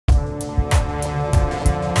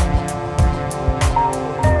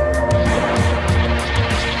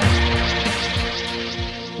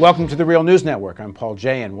Welcome to the Real News Network. I'm Paul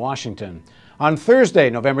Jay in Washington. On Thursday,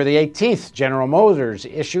 November the 18th, General Motors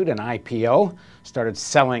issued an IPO, started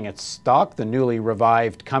selling its stock. The newly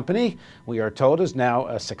revived company, we are told, is now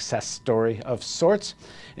a success story of sorts.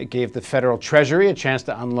 It gave the federal treasury a chance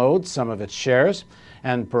to unload some of its shares,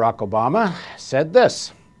 and Barack Obama said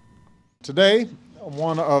this. Today,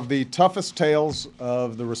 one of the toughest tales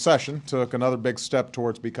of the recession took another big step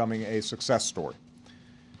towards becoming a success story.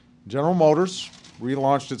 General Motors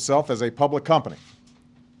relaunched itself as a public company,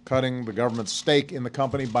 cutting the government's stake in the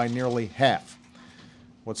company by nearly half.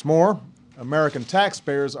 What's more, American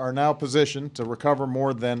taxpayers are now positioned to recover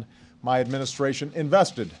more than my administration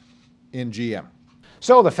invested in GM.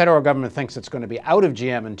 So the federal government thinks it's going to be out of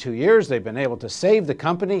GM in 2 years. They've been able to save the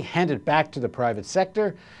company, hand it back to the private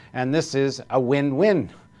sector, and this is a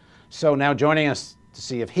win-win. So now joining us to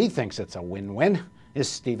see if he thinks it's a win-win is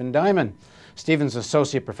Stephen Diamond. Stephen's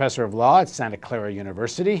Associate Professor of Law at Santa Clara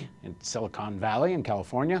University in Silicon Valley in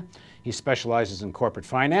California. He specializes in corporate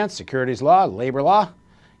finance, securities law, labor law,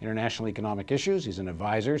 international economic issues. He's an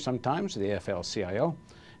advisor sometimes to the AFL-CIO.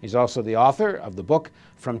 He's also the author of the book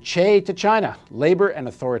From Che to China, Labor and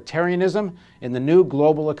Authoritarianism in the New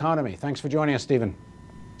Global Economy. Thanks for joining us, Stephen.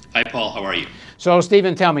 Hi, Paul. How are you? So,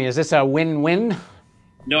 Stephen, tell me, is this a win-win?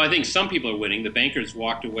 No, I think some people are winning. The bankers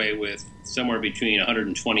walked away with somewhere between $120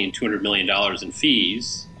 and $200 million in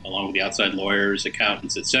fees, along with the outside lawyers,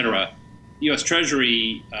 accountants, etc. The U.S.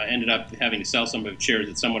 Treasury ended up having to sell some of its shares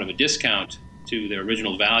at somewhat of a discount to their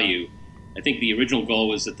original value. I think the original goal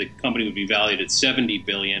was that the company would be valued at $70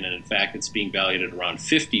 billion, and in fact, it's being valued at around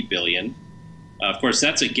 $50 billion. Of course,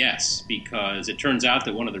 that's a guess, because it turns out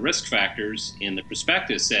that one of the risk factors in the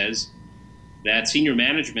prospectus says that senior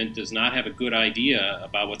management does not have a good idea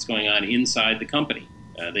about what's going on inside the company.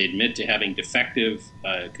 They admit to having defective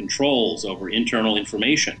controls over internal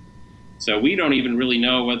information. So we don't even really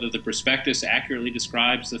know whether the prospectus accurately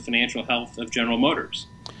describes the financial health of General Motors.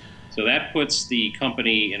 So that puts the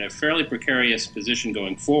company in a fairly precarious position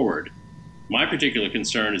going forward. My particular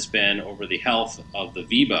concern has been over the health of the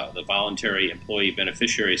VEBA, the Voluntary Employee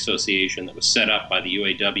Beneficiary Association that was set up by the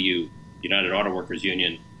UAW, United Auto Workers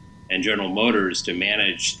Union, and General Motors to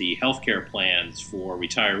manage the healthcare plans for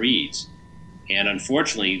retirees. And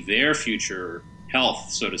unfortunately, their future health,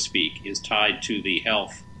 so to speak, is tied to the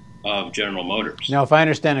health of General Motors. Now, if I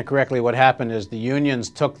understand it correctly, what happened is the unions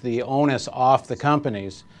took the onus off the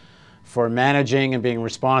companies for managing and being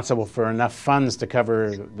responsible for enough funds to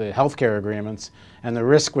cover the healthcare agreements, and the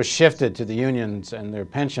risk was shifted to the unions and their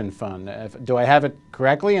pension fund. Do I have it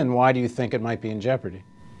correctly, and why do you think it might be in jeopardy?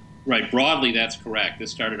 Right, broadly that's correct.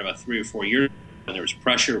 This started about 3 or 4 years ago, and there was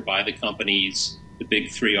pressure by the companies, the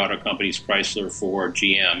big three auto companies, Chrysler, Ford,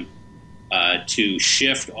 GM, to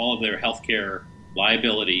shift all of their healthcare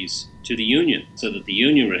liabilities to the union, so that the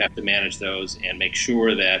union would have to manage those and make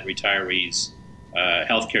sure that retirees'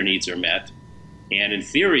 healthcare needs are met. And in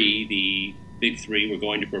theory, the big three were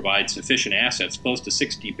going to provide sufficient assets, close to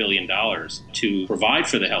 $60 billion, to provide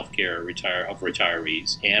for the health care of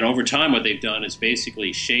retirees. And over time, what they've done is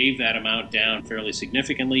basically shave that amount down fairly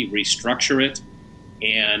significantly, restructure it,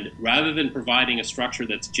 and rather than providing a structure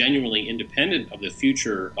that's genuinely independent of the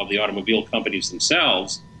future of the automobile companies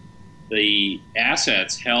themselves, the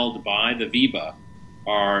assets held by the VEBA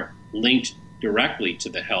are linked directly to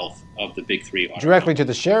the health of the big three auto Directly companies. to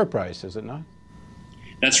the share price, is it not?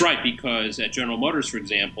 That's right, because at General Motors, for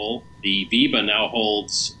example, the VEBA now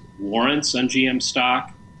holds warrants on GM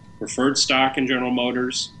stock, preferred stock in General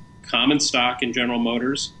Motors, common stock in General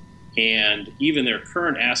Motors, and even their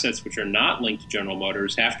current assets, which are not linked to General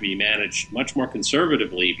Motors, have to be managed much more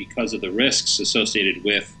conservatively because of the risks associated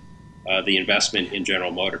with the investment in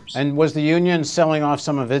General Motors. And was the union selling off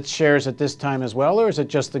some of its shares at this time as well, or is it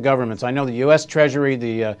just the government's? I know the U.S. Treasury,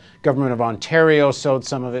 the government of Ontario sold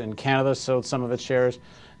some of it, and Canada sold some of its shares.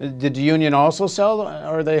 Did the union also sell, or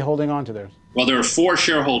are they holding on to theirs? Well, there are 4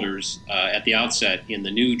 shareholders at the outset in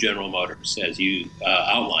the new General Motors, as you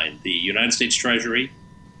outlined. The United States Treasury,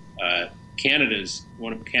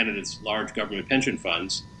 one of Canada's large government pension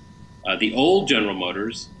funds, the old General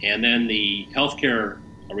Motors, and then the healthcare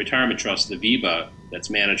retirement trust, the VEBA, that's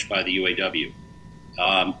managed by the UAW.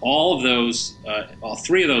 All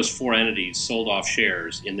 3 of those 4 entities sold off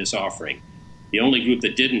shares in this offering. The only group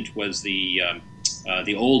that didn't was the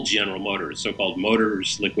old General Motors, so-called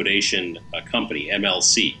Motors Liquidation Company,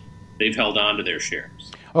 MLC. They've held on to their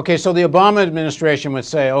shares. Okay, so the Obama administration would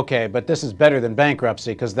say, okay, but this is better than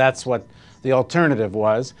bankruptcy because that's what the alternative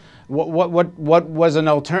was. What was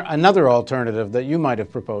another alternative that you might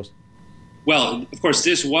have proposed? Well, of course,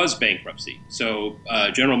 this was bankruptcy. So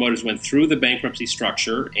General Motors went through the bankruptcy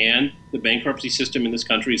structure, and the bankruptcy system in this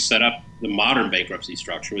country is set up, the modern bankruptcy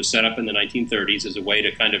structure was set up in the 1930s as a way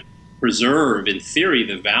to kind of preserve, in theory,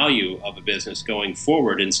 the value of a business going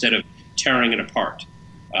forward instead of tearing it apart.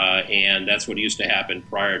 And that's what used to happen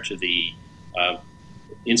prior to the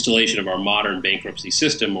installation of our modern bankruptcy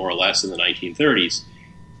system, more or less, in the 1930s.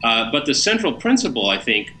 But the central principle, I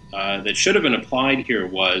think, that should have been applied here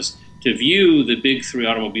was to view the big three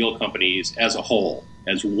automobile companies as a whole,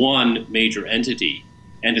 as one major entity,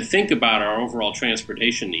 and to think about our overall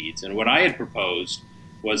transportation needs. And what I had proposed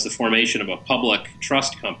was the formation of a public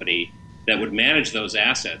trust company that would manage those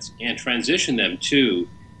assets and transition them to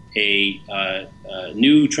a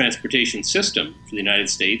new transportation system for the United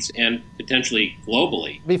States and potentially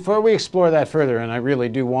globally. Before we explore that further, and I really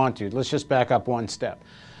do want to, let's just back up one step.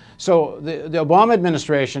 So the Obama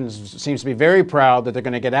administration seems to be very proud that they're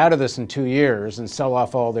going to get out of this in 2 years and sell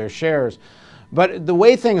off all their shares. But the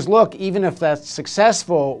way things look, even if that's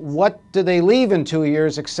successful, what do they leave in 2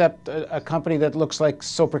 years except a company that looks like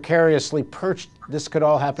so precariously perched this could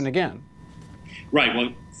all happen again? Right.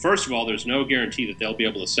 Well, first of all, there's no guarantee that they'll be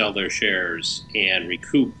able to sell their shares and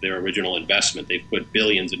recoup their original investment. They've put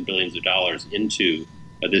billions and billions of dollars into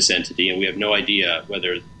this entity, and we have no idea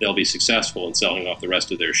whether they'll be successful in selling off the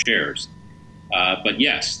rest of their shares. But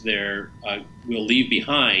yes, we'll leave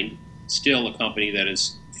behind still a company that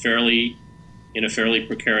is in a fairly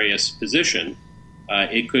precarious position.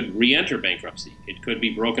 It could re-enter bankruptcy. It could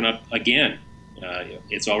be broken up again.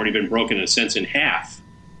 It's already been broken, in a sense, in half,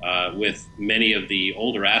 with many of the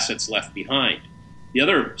older assets left behind. The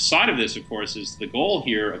other side of this, of course, is the goal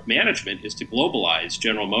here of management is to globalize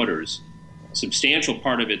General Motors. A substantial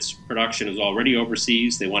part of its production is already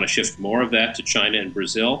overseas. They want to shift more of that to China and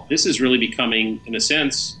Brazil. This is really becoming, in a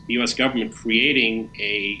sense, the U.S. government creating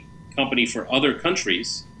a company for other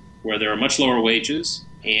countries where there are much lower wages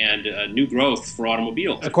and new growth for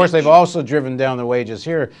automobiles. Of course, they've also driven down the wages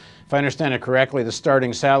here. If I understand it correctly, the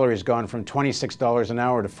starting salary has gone from $26 an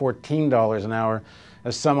hour to $14 an hour.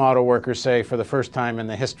 As some auto workers say, for the first time in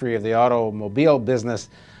the history of the automobile business,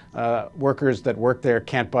 workers that work there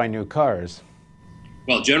can't buy new cars.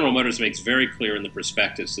 Well, General Motors makes very clear in the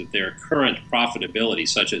prospectus that their current profitability,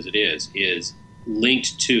 such as it is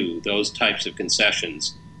linked to those types of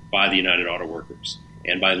concessions by the United Auto Workers,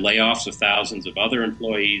 and by layoffs of thousands of other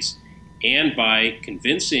employees, and by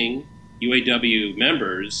convincing UAW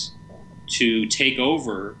members to take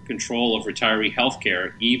over control of retiree health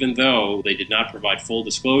care, even though they did not provide full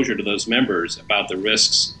disclosure to those members about the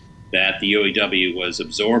risks that the UAW was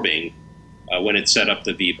absorbing when it set up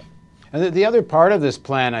the VIVA. And the other part of this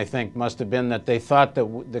plan, I think, must have been that they thought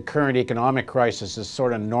that the current economic crisis is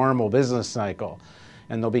sort of normal business cycle,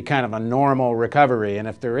 and there'll be kind of a normal recovery. And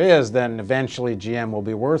if there is, then eventually GM will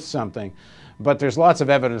be worth something. But there's lots of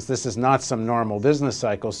evidence this is not some normal business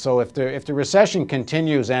cycle. So if the recession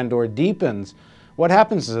continues and/or deepens, what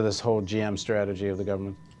happens to this whole GM strategy of the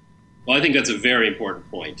government? Well, I think that's a very important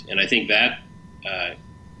point, and I think that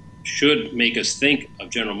should make us think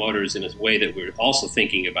of General Motors in a way that we're also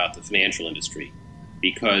thinking about the financial industry,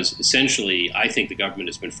 because essentially I think the government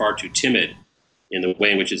has been far too timid in the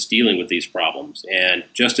way in which it's dealing with these problems. And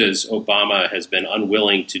just as Obama has been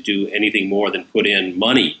unwilling to do anything more than put in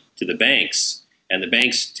money to the banks, and the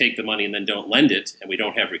banks take the money and then don't lend it, and we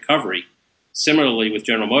don't have recovery, similarly with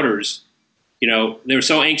General Motors, they're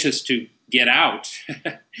so anxious to get out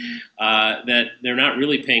that they're not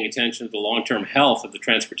really paying attention to the long-term health of the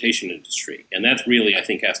transportation industry. And that really, I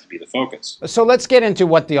think, has to be the focus. So let's get into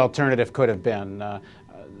what the alternative could have been.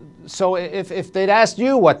 So if they'd asked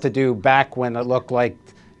you what to do back when it looked like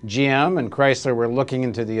GM and Chrysler were looking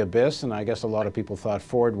into the abyss, and I guess a lot of people thought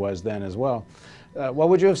Ford was then as well, what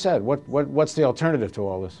would you have said? What's the alternative to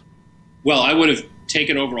all this? Well, I would have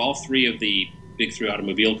taken over all three of the big three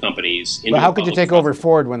automobile companies. Well, how could you take over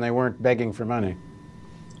Ford when they weren't begging for money?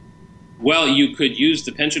 Well, you could use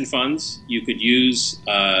the pension funds, you could use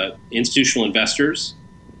institutional investors,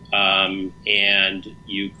 and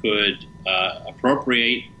you could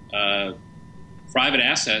appropriate private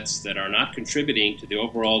assets that are not contributing to the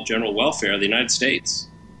overall general welfare of the United States.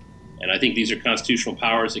 And I think these are constitutional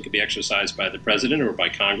powers that could be exercised by the president or by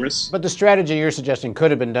Congress. But the strategy you're suggesting could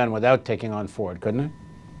have been done without taking on Ford, couldn't it?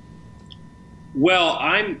 Well,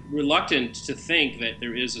 I'm reluctant to think that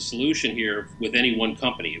there is a solution here with any one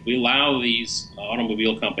company. If we allow these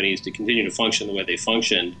automobile companies to continue to function the way they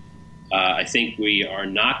functioned, I think we are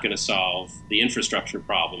not going to solve the infrastructure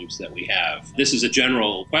problems that we have. This is a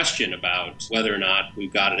general question about whether or not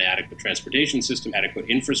we've got an adequate transportation system, adequate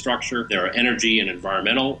infrastructure. There are energy and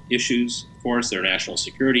environmental issues, of course. There are national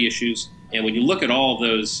security issues. And when you look at all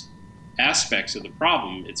those aspects of the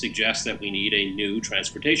problem, it suggests that we need a new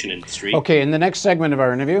transportation industry. Okay, in the next segment of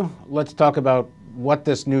our interview, let's talk about what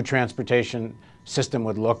this new transportation system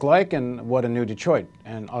would look like and what a new Detroit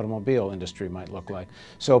and automobile industry might look like.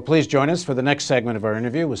 So please join us for the next segment of our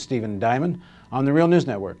interview with Stephen Diamond on the Real News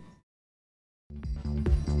Network.